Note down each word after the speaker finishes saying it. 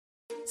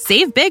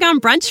Save big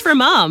on brunch for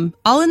mom,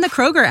 all in the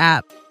Kroger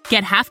app.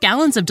 Get half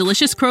gallons of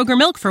delicious Kroger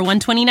milk for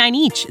 $1.29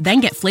 each.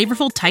 Then get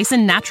flavorful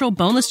Tyson natural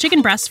boneless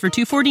chicken breasts for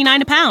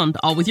 $2.49 a pound,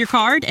 all with your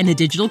card and a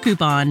digital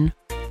coupon.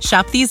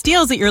 Shop these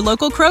deals at your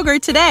local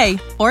Kroger today,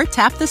 or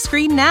tap the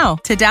screen now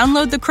to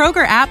download the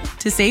Kroger app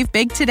to save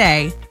big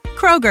today.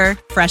 Kroger,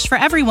 fresh for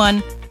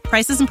everyone.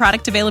 Prices and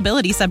product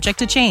availability subject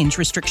to change.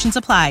 Restrictions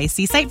apply.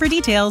 See site for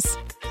details.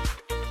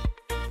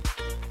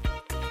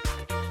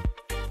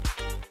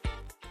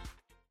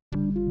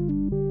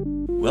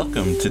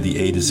 Welcome to the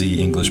A to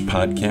Z English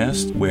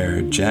podcast,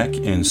 where Jack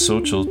and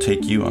Sochil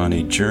take you on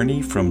a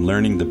journey from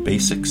learning the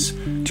basics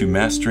to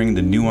mastering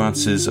the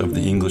nuances of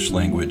the English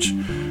language.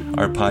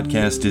 Our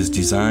podcast is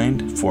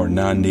designed for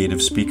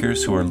non-native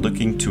speakers who are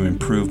looking to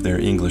improve their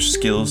English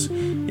skills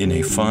in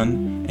a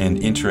fun and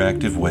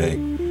interactive way.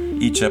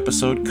 Each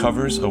episode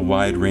covers a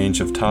wide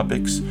range of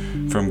topics,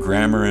 from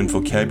grammar and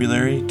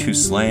vocabulary to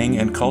slang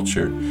and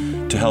culture,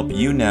 to help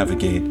you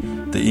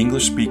navigate the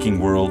English-speaking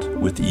world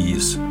with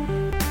ease.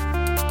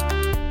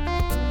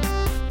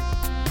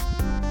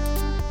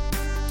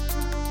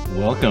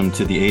 Welcome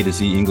to the A to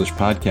Z English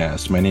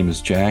podcast. My name is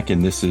Jack,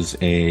 and this is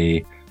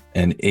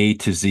an A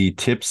to Z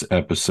tips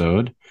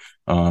episode.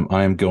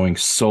 I am going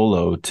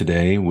solo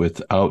today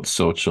without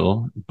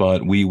Sochil,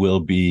 but we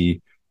will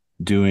be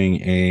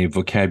doing a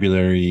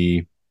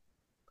vocabulary.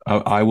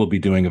 I will be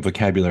doing a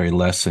vocabulary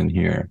lesson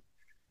here,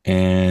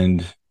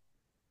 and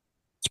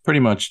it's pretty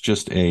much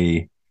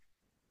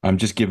I'm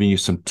just giving you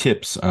some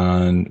tips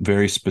on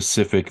very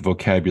specific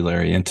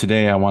vocabulary. And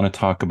today I want to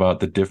talk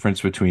about the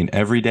difference between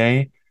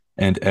everyday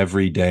and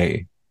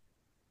everyday.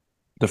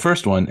 The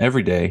first one,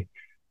 everyday,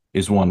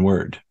 is one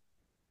word.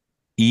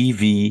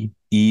 EVERYDAY,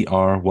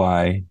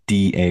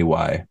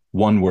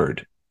 one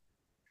word.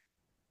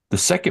 The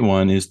second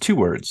one is two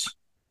words.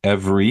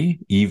 Every,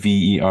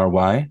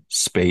 EVERY,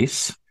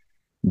 space,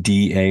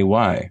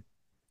 DAY.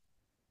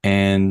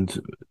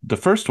 And the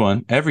first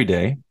one,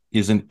 everyday,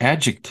 is an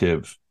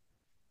adjective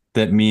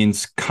that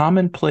means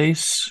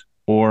commonplace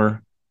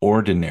or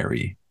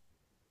ordinary.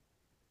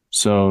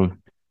 So,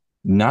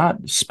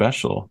 not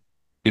special.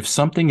 If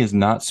something is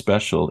not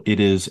special,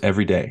 it is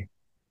everyday.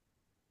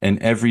 And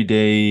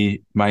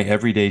everyday, my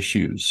everyday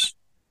shoes,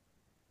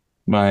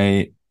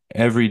 my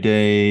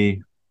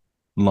everyday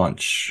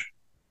lunch,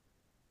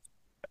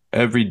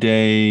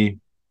 everyday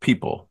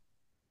people,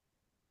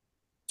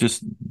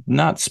 just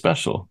not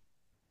special,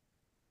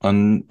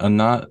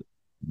 not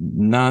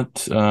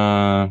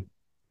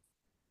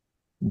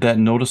that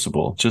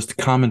noticeable, just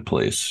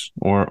commonplace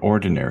or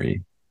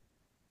ordinary.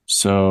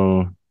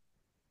 So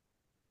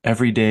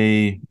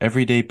everyday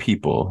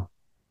people,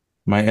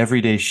 my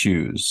everyday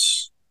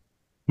shoes,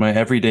 my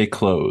everyday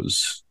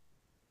clothes,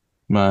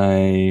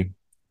 I'm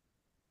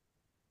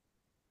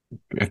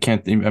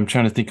trying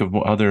to think of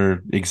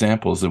other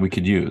examples that we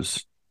could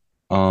use.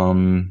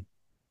 Let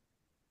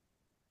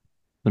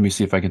me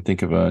see if I can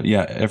think of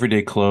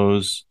everyday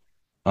clothes,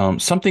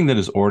 something that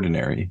is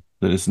ordinary,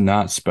 that is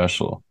not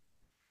special.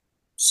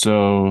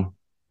 So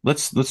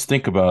let's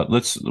think about,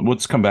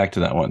 let's come back to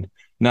that one.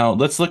 Now,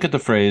 let's look at the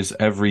phrase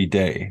every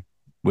day,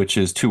 which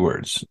is two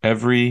words.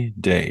 Every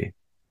day.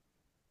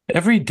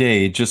 Every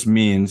day just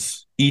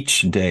means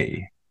each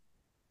day.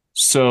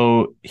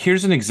 So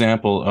here's an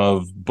example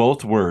of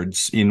both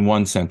words in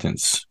one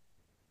sentence.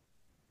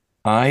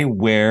 I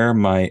wear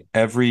my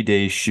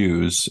everyday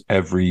shoes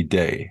every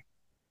day.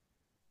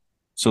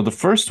 So the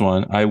first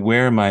one, I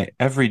wear my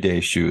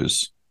everyday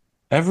shoes.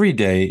 Every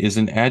day is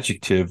an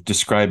adjective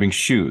describing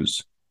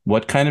shoes.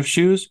 What kind of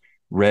shoes?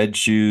 Red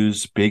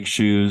shoes, big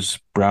shoes,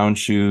 brown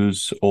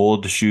shoes,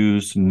 old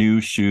shoes,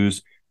 new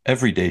shoes,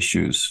 everyday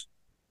shoes.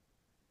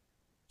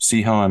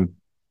 See how I'm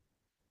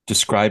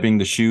describing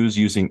the shoes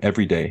using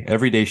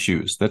everyday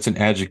shoes. That's an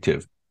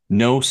adjective.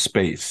 No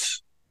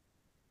space.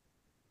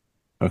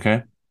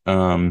 Okay.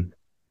 My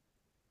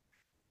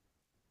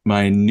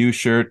new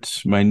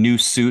shirt, my new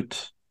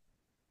suit,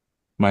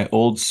 my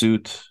old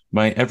suit,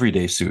 my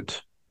everyday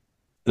suit.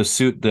 The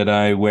suit that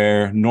I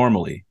wear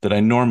normally, that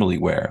I normally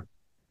wear.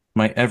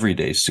 My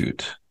everyday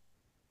suit.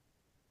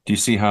 Do you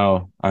see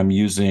how I'm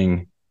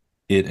using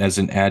it as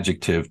an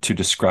adjective to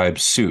describe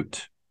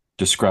suit,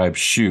 describe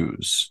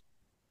shoes?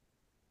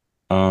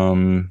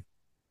 My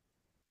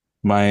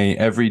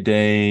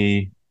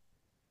everyday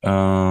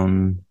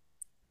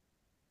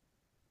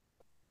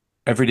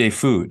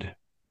food,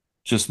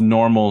 just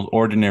normal,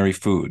 ordinary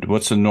food.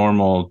 What's a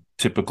normal,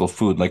 typical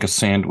food, like a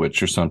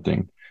sandwich or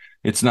something?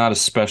 It's not a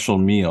special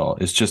meal.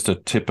 It's just a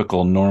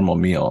typical, normal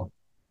meal.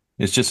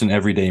 It's just an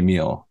everyday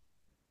meal.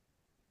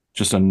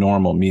 Just a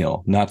normal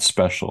meal, not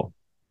special.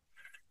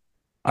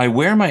 I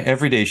wear my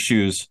everyday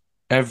shoes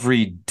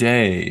every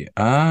day.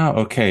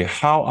 Okay.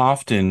 How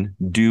often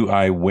do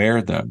I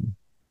wear them?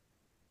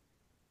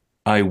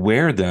 I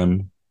wear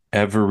them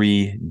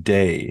every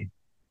day.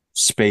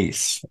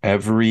 Space,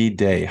 every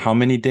day. How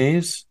many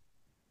days?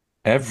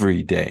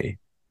 Every day.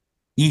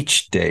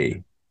 Each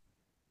day.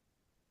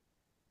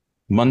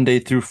 Monday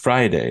through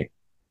Friday.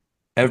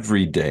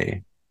 Every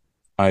day.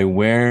 I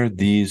wear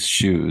these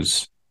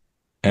shoes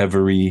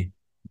every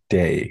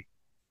day.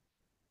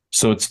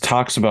 So it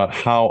talks about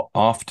how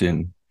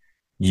often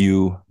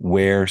you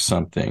wear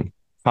something,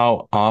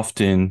 how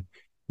often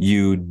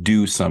you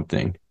do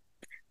something.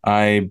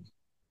 I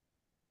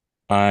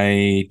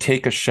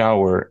take a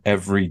shower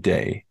every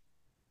day.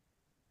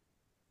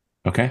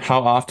 Okay.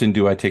 How often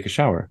do I take a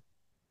shower?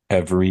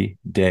 Every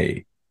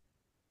day.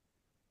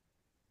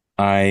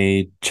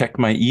 I check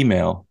my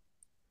email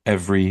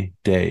every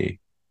day.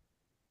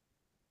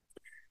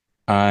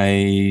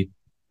 I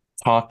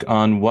talk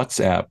on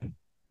WhatsApp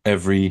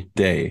every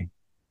day.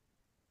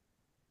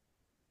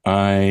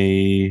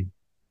 I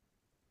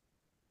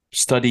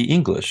study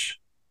English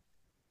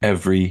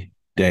every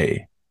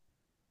day.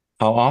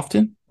 How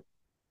often?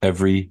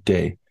 Every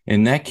day.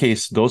 In that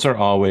case, those are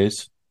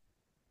always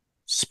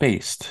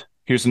spaced.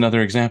 Here's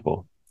another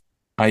example.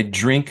 I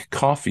drink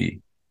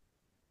coffee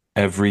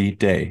every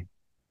day.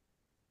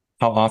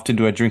 How often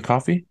do I drink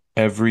coffee?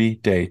 Every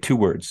day. 2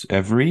 words.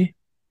 Every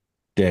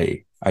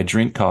day. I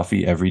drink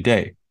coffee every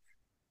day.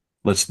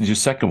 Let's do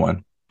second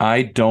one.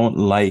 I don't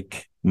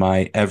like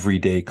my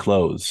everyday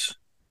clothes.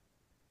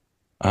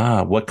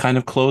 What kind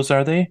of clothes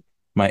are they?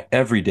 My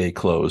everyday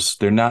clothes.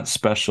 They're not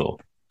special.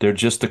 They're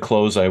just the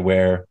clothes I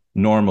wear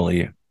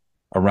normally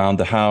around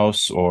the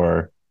house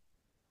or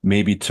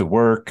maybe to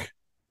work,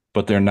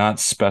 but they're not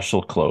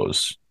special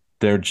clothes.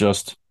 They're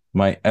just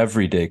my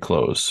everyday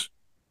clothes.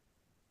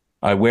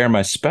 I wear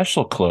my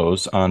special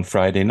clothes on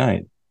Friday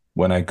night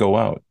when I go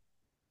out,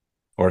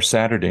 or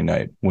Saturday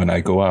night when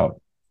I go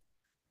out.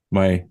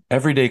 My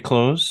everyday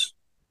clothes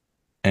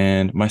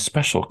and my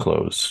special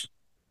clothes.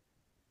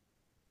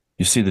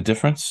 You see the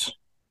difference?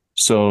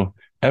 So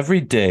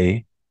every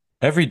day,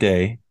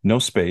 no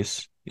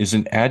space, is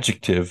an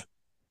adjective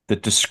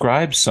that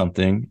describes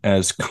something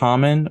as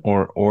common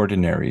or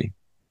ordinary.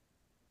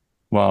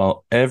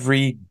 While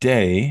every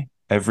day,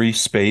 every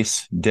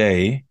space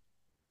day,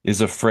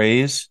 is a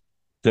phrase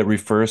that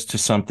refers to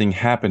something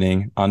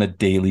happening on a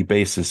daily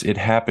basis. It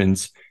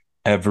happens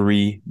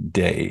every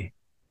day.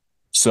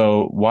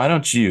 So why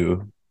don't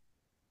you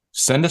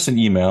send us an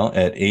email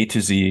at A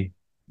to Z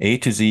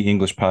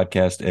English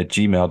Podcast at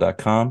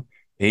gmail.com,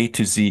 A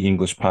to Z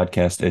English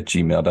Podcast at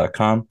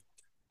gmail.com.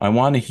 I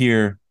want to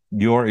hear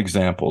your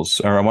examples,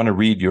 or I want to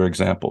read your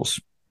examples.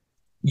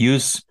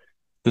 Use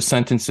the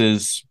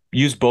sentences,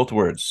 use both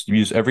words,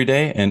 use every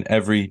day and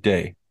every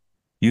day.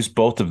 Use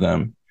both of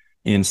them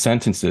in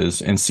sentences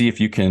and see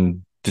if you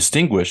can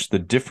distinguish the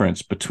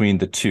difference between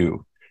the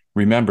two.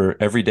 Remember,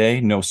 every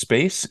day, no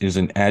space, is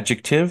an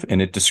adjective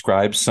and it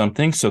describes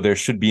something, so there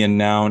should be a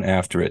noun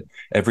after it.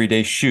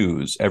 Everyday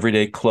shoes,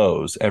 everyday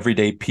clothes,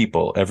 everyday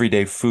people,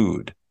 everyday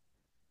food.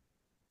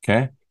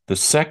 Okay? The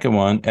second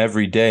one,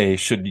 every day,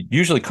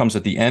 usually comes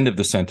at the end of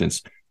the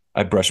sentence.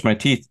 I brush my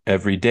teeth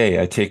every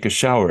day. I take a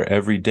shower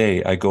every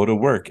day. I go to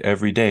work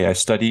every day. I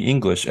study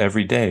English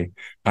every day.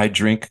 I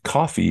drink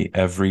coffee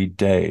every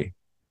day.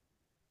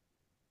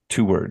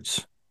 2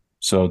 words.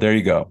 So there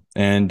you go.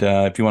 And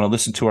if you want to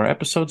listen to our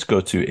episodes, go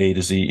to A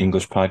to Z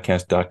English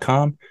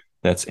Podcast.com.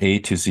 That's A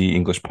to Z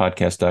English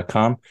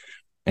Podcast.com.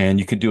 And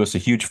you can do us a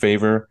huge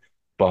favor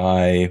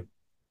by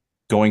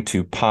going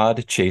to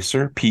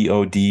Podchaser,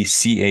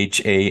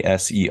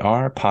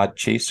 Podchaser,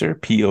 Podchaser,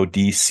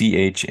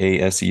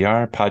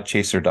 Podchaser,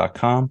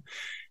 podchaser.com,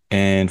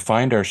 and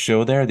find our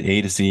show there, the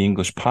A to Z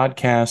English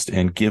Podcast,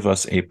 and give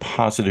us a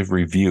positive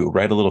review.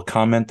 Write a little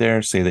comment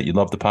there, say that you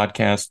love the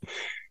podcast.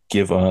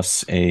 Give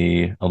us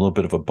a little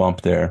bit of a bump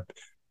there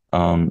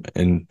on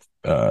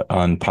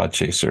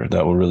Podchaser.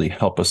 That will really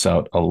help us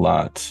out a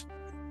lot.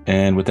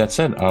 And with that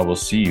said, I will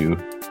see you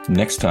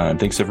next time.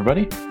 Thanks,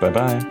 everybody.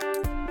 Bye-bye.